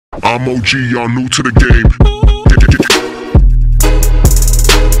I'm OG, y'all new to the game.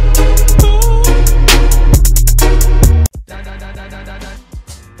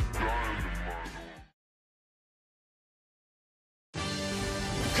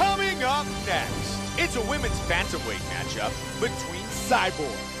 Coming up next, it's a women's bantamweight matchup between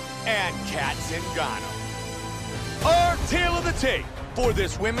Cyborg and Zingano. Our tale of the tape for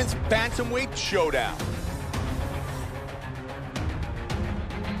this women's bantamweight showdown.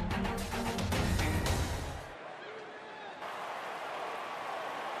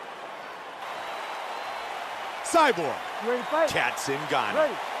 Cyborg, Zingano.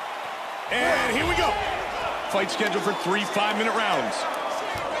 Ready. And here we go. Fight scheduled for 3 5-minute rounds.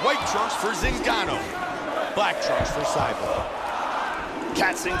 White trunks for Zingano. Black trunks for Cyborg.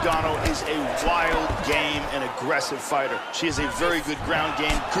 Zingano is a wild game and aggressive fighter. She has a very good ground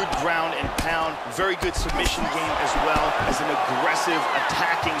game, good ground and pound, very good submission game as well as an aggressive,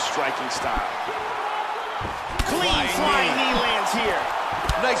 attacking, striking style. Clean flying knee lands here.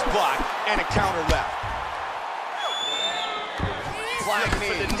 Nice block and a counter left. Flag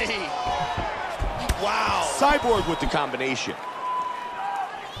for the knee. Wow. Cyborg with the combination.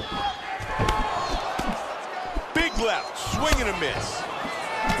 Big left, swing and a miss.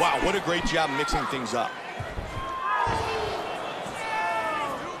 Wow, what a great job mixing things up.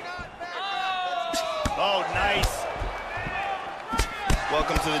 Oh, nice.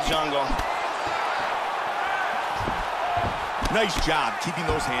 Welcome to the jungle. Nice job keeping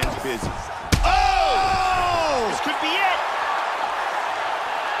those hands busy. Oh! This could be it.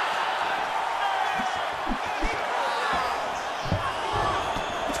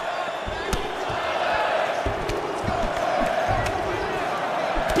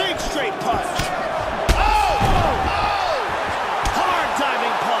 Straight punch. Oh! Hard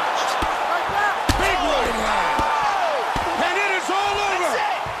diving punch. Big right hand. And it is all over. That's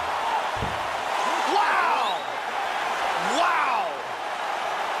it. Wow. Wow.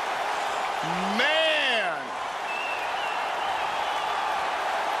 Man.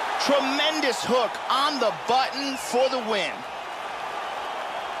 Tremendous hook on the button for the win.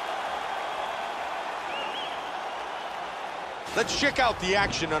 Let's check out the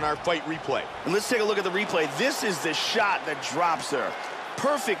action on our fight replay. And let's take a look at the replay. This is the shot that drops her.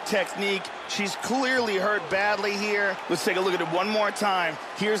 Perfect technique. She's clearly hurt badly here. Let's take a look at it one more time.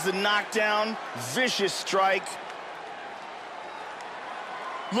 Here's the knockdown. Vicious strike.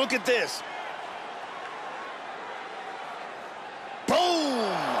 Look at this.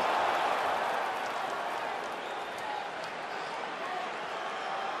 Boom!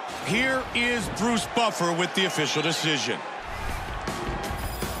 Here is Bruce Buffer with the official decision.